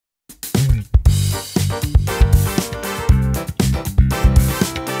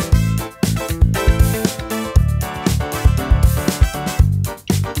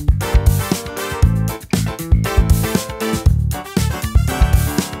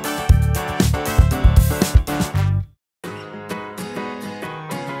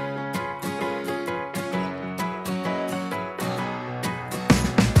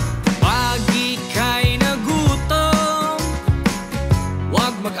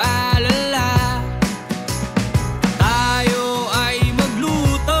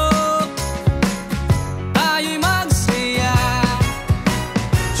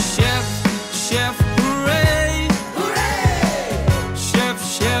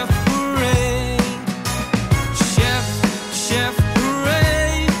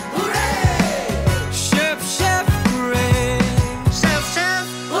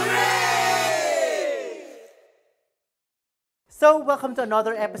So, welcome to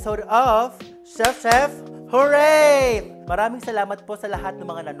another episode of Chef Chef Hooray! Maraming salamat po sa lahat ng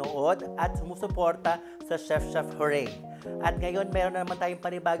mga nanood at sumusuporta sa Chef Chef Hooray. At ngayon, meron na naman tayong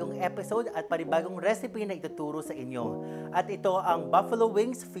panibagong episode at panibagong recipe na ituturo sa inyo. At ito ang buffalo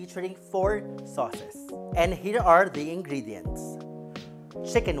wings featuring 4 sauces. And here are the ingredients.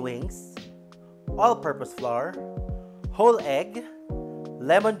 Chicken wings, all-purpose flour, whole egg,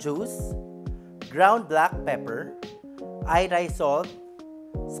 lemon juice, ground black pepper, iodized salt,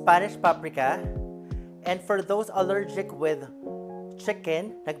 Spanish paprika, and for those allergic with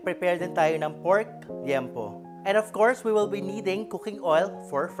chicken, nag-prepare din tayo ng pork liempo. And of course, we will be needing cooking oil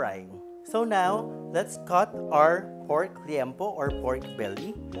for frying. So now, let's cut our pork liempo or pork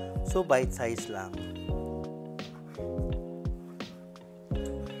belly. So bite-size lang.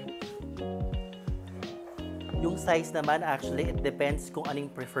 Yung size naman, actually, it depends kung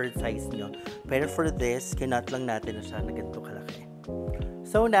anong preferred size nyo. Pero for this, kinat lang natin na siya na ganito kalaki.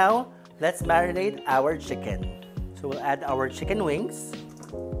 So now, let's marinate our chicken. So we'll add our chicken wings.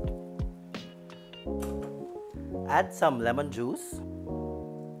 Add some lemon juice.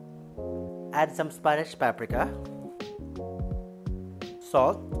 Add some Spanish paprika.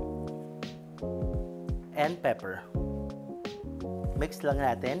 Salt. And pepper. Mix lang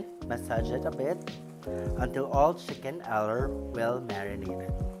natin. Massage it a bit until all chicken are well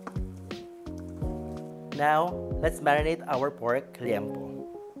marinated. Now, let's marinate our pork liempo.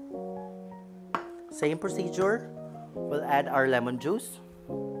 Same procedure. We'll add our lemon juice,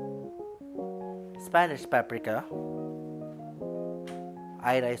 Spanish paprika,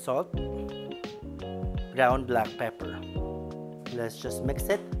 iodized salt, ground black pepper. Let's just mix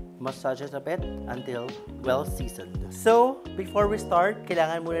it, massage it a bit until well seasoned. So, before we start,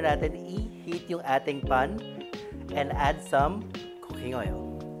 kailangan muna natin i-heat yung ating pan and add some cooking oil.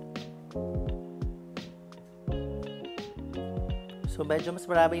 So, medyo mas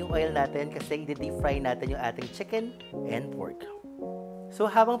marami yung oil natin kasi i-deep fry natin yung ating chicken and pork. So,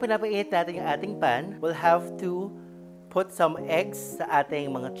 habang pinapainit natin yung ating pan, we'll have to put some eggs sa ating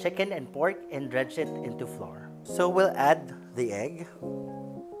mga chicken and pork and dredge it into flour. So, we'll add the egg.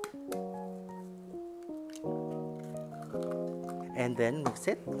 And then mix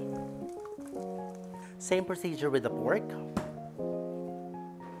it. Same procedure with the pork.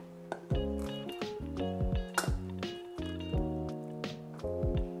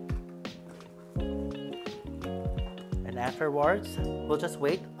 And afterwards, we'll just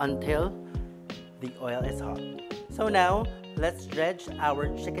wait until the oil is hot. So now, let's dredge our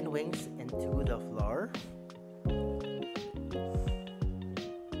chicken wings into the flour.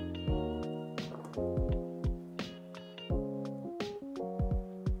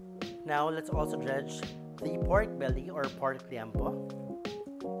 Now, let's also dredge the pork belly or pork liempo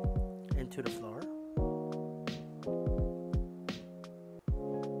into the flour.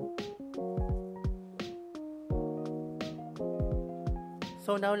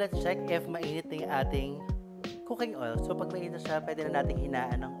 So now, let's check if mainit na yung ating cooking oil. So pag mainit na siya, pwede na natin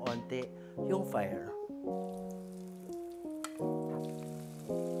hinaan ng onte yung fire.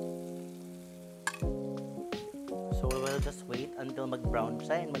 So we'll just wait until mag-brown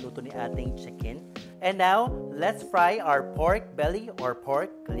siya and maluto ni ating chicken. And now, let's fry our pork belly or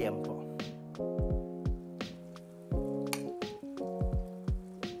pork liempo.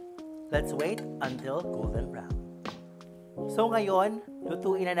 Let's wait until golden brown. So ngayon,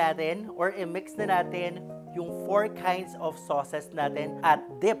 lutuin na natin or i-mix na natin yung 4 kinds of sauces natin at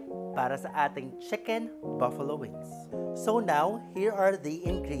dip para sa ating chicken buffalo wings. So now, here are the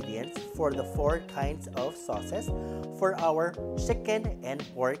ingredients for the 4 kinds of sauces for our chicken and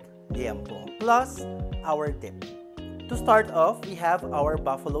pork liempo, plus our dip. To start off, we have our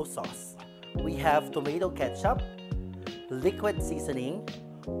buffalo sauce. We have tomato ketchup, liquid seasoning,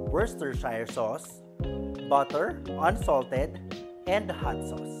 Worsterchire sauce, butter, unsalted, and hot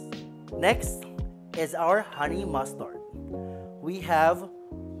sauce. Next is our honey mustard. We have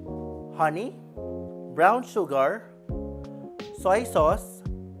honey, brown sugar, soy sauce,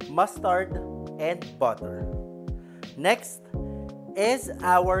 mustard, and butter. Next is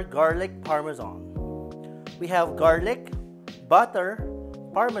our garlic parmesan. We have garlic, butter,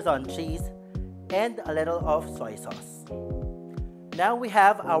 parmesan cheese, and a little of soy sauce. Now we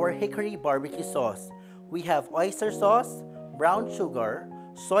have our hickory barbecue sauce. We have oyster sauce, brown sugar,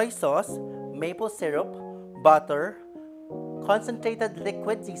 soy sauce, maple syrup, butter, concentrated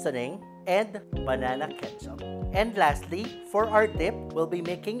liquid seasoning, and banana ketchup. And lastly, for our dip, we'll be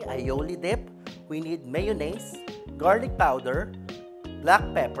making aioli dip. We need mayonnaise, garlic powder, black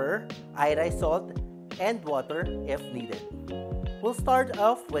pepper, iodized salt, and water if needed. We'll start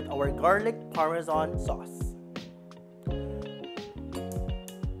off with our garlic parmesan sauce.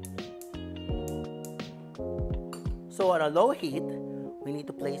 So on a low heat, we need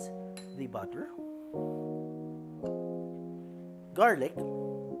to place the butter, garlic.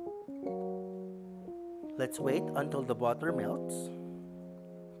 Let's wait until the butter melts.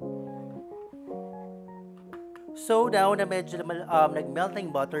 So now na medyo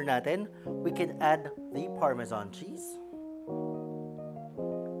nag-melting butter natin, we can add the parmesan cheese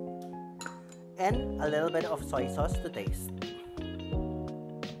and a little bit of soy sauce to taste.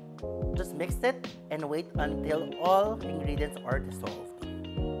 Just mix it and wait until all ingredients are dissolved.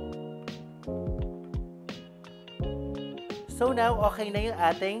 So now okay na yung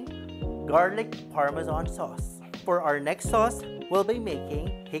ating garlic parmesan sauce. For our next sauce, we'll be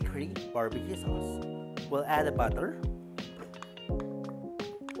making hickory barbecue sauce. We'll add the butter,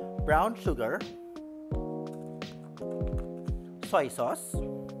 brown sugar, soy sauce,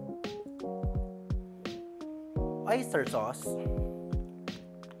 oyster sauce,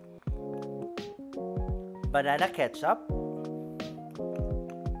 banana ketchup,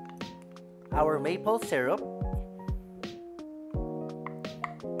 our maple syrup,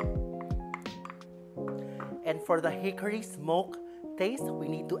 and for the hickory smoke taste, we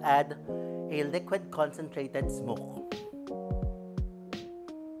need to add a liquid concentrated smoke.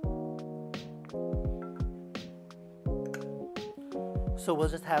 So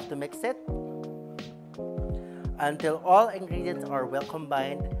we'll just have to mix it until all ingredients are well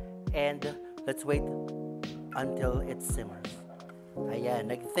combined, and let's wait until it simmers.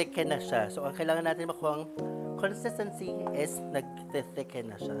 Ayan, nag-thicken na siya. So ang kailangan natin makuha ang consistency is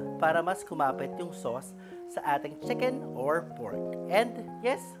nag-thicken na siya para mas kumapit yung sauce sa ating chicken or pork. And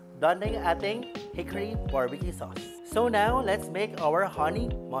yes, done na yung ating hickory barbecue sauce. So now, let's make our honey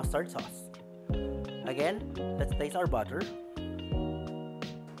mustard sauce. Again, let's place our butter,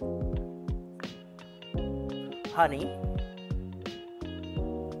 honey,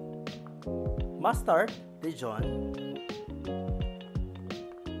 mustard, Dijon.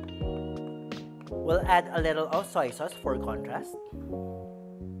 We'll add a little of soy sauce for contrast,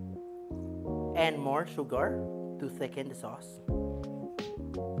 and more sugar to thicken the sauce.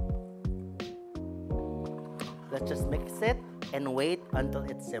 Let's just mix it and wait until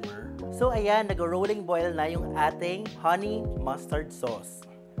it simmer. So ayan, nag-rolling boil na yung ating honey mustard sauce.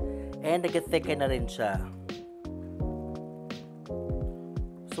 And nag-thicken na rin siya.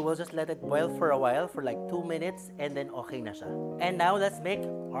 So we'll just let it boil for a while, for like 2 minutes, and then okay na siya. And now let's make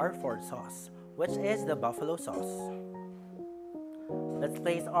our fourth sauce, which is the buffalo sauce. Let's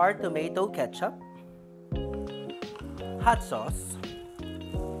place our tomato ketchup, hot sauce,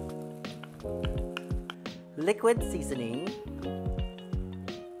 liquid seasoning,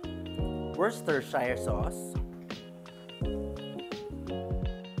 Worsterchire sauce,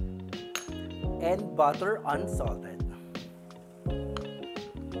 and butter unsalted.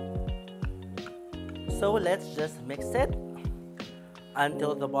 So let's just mix it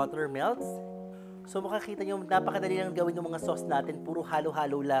until the butter melts. So makakita nyo, napakadali lang gawin yung mga sauce natin. Puro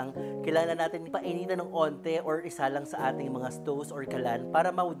halo-halo lang. Kailangan natin painitan ng onte or isa lang sa ating mga stoves or kalan para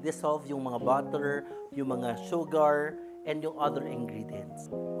ma-dissolve yung mga butter, yung mga sugar, and yung other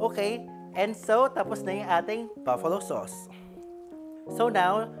ingredients. Okay, and so tapos na yung ating buffalo sauce. So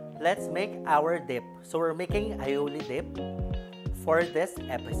now, let's make our dip. So we're making aioli dip for this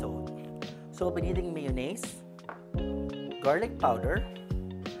episode. So we'll be needing mayonnaise, garlic powder.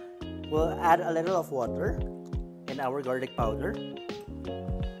 We'll add a little of water in our garlic powder.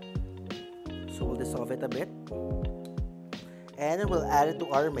 So we'll dissolve it a bit. And then we'll add it to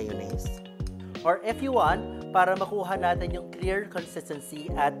our mayonnaise. Or if you want, para makuha natin yung clear consistency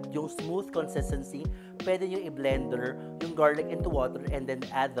at yung smooth consistency, pwede nyo i-blender yung garlic into water and then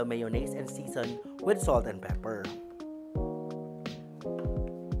add the mayonnaise and season with salt and pepper.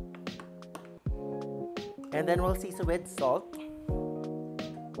 And then we'll season with salt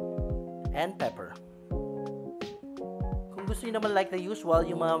and pepper. Kung gusto nyo naman like the usual,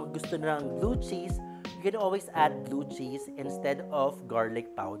 yung mga gusto ng blue cheese, you can always add blue cheese instead of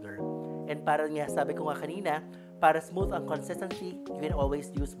garlic powder. And para nga, sabi ko nga kanina, para smooth ang consistency, you can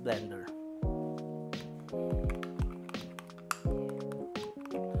always use blender.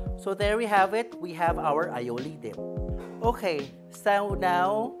 So there we have it. We have our aioli dip. Okay, so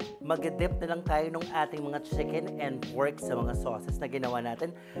now, mag-dip na lang tayo ng ating mga chicken and pork sa mga sauces na ginawa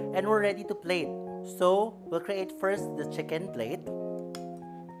natin. And we're ready to plate. So, we'll create first the chicken plate.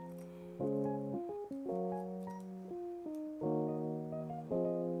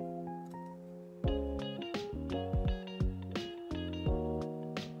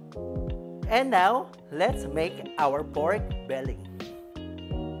 And now, let's make our pork belly.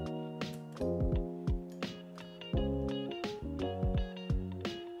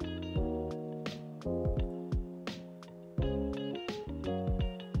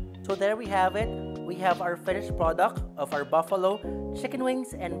 So there we have it. We have our finished product of our buffalo chicken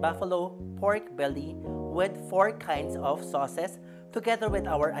wings and buffalo pork belly with 4 kinds of sauces together with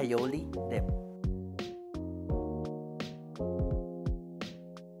our aioli dip.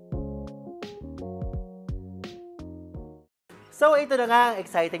 So ito na nga ang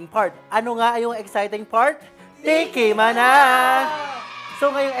exciting part. Ano nga yung exciting part? Tikiman na!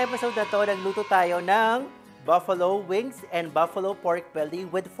 So ngayong episode na to, nagluto tayo ng buffalo wings and buffalo pork belly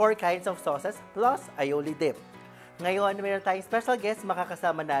with 4 kinds of sauces plus aioli dip. Ngayon, mayroon tayong special guest,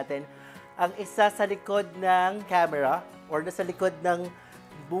 makakasama natin ang isa sa likod ng camera or sa likod ng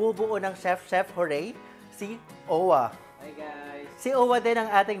bumubuo ng Chef Chef Hooray, si Owa. Hi guys! Si Owa din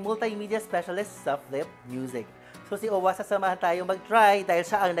ang ating multimedia specialist sa Flip Music. So si Owa, sasamahan tayo mag-try dahil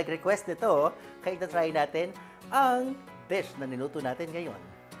siya ang nag-request nito. Kaya ita-try natin ang dish na niluto natin ngayon.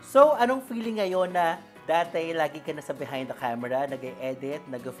 So, anong feeling ngayon na dati lagi ka na sa behind the camera, nag-edit,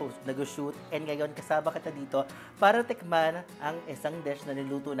 nag-shoot, and ngayon kasama kita dito para tikman ang isang dish na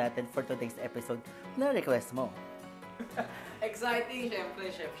niluto natin for today's episode na request mo? Exciting!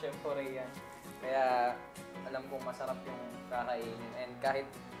 Siyempre, Chef Chef Hooray yan. Kaya alam kong masarap yung kakainin. And kahit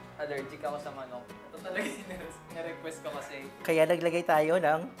allergic ako sa manok, ito talaga yung request ko kasi. Kaya naglagay tayo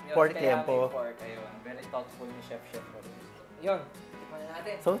ng pork liempo. Pork, ayun. Very thoughtful ni Chef Chef Hooray. Yun, tikman na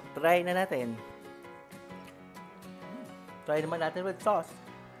natin. So, try na natin. Try naman natin with sauce.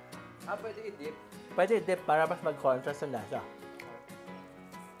 Pwede i-dip. Pwede i-dip para mas mag-contrast ang lasa.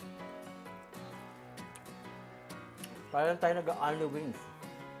 Parang tayo nag-only wings.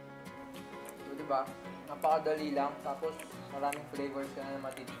 So, diba? Napakadali lang. Tapos, maraming flavors ka na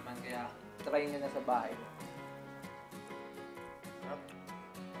matitikman. Kaya, try nyo na sa bahay.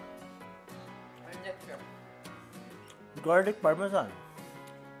 Ano yan siya? Garlic parmesan.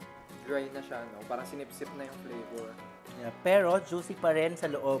 Dry na siya, no? Parang sinipsip na yung flavor. Yeah, pero juicy pa rin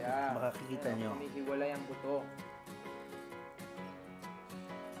sa loob. Yeah. Makakikita nyo. Humihiwalay ang buto.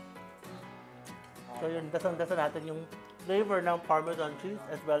 So yun, dasang-dasa natin yung flavor ng parmesan cheese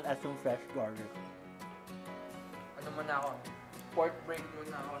as well as yung fresh garlic. Ano man ako? Pork break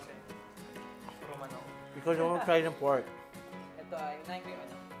muna ako kasi puro manok. Because you want to try ng pork. Ito ay, unahin ko yung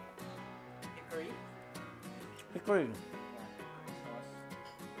ano? Hickory? Hickory. Sauce.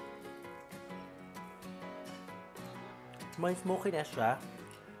 May smokiness siya,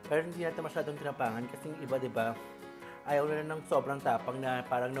 pero hindi natin masyadong tinapangan kasi yung iba, diba, ayaw na ng sobrang tapang na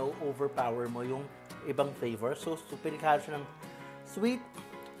parang na-overpower mo yung ibang flavor. So, pinikahan siya ng sweet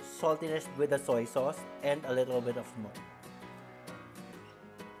saltiness with the soy sauce and a little bit of smoke.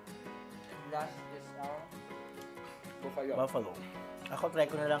 And last is our buffalo. Buffalo. Ako try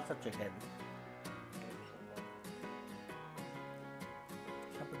ko na lang sa chicken.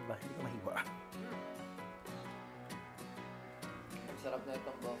 Siyempre ba, hindi ka mahiwa. Sarap na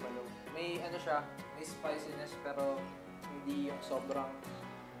itong buffalo. May ano siya, may spiciness pero hindi yung sobrang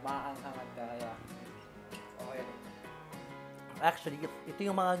maanghangad ka kaya okay. Actually, ito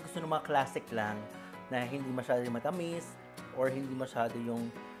yung mga gusto ng mga classic lang na hindi masyado matamis or hindi masyado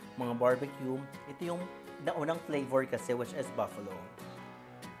yung mga barbecue. Ito yung naunang flavor kasi which is buffalo.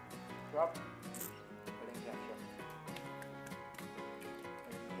 Sarap.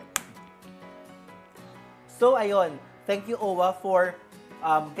 So, ayun. Thank you, Owa, for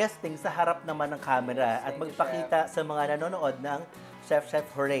guesting sa harap naman ng camera at magpakita sa mga nanonood ng Chef Chef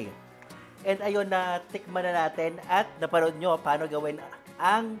Hooray. And ayun, tikman na natin at napanood nyo paano gawin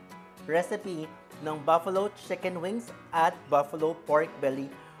ang recipe ng buffalo chicken wings at buffalo pork belly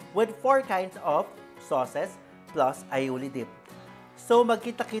with 4 kinds of sauces plus aioli dip. So,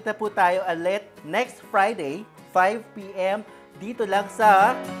 magkita-kita po tayo ulit next Friday, 5 p.m. dito lang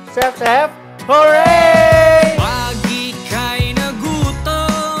sa Chef Chef Hooray!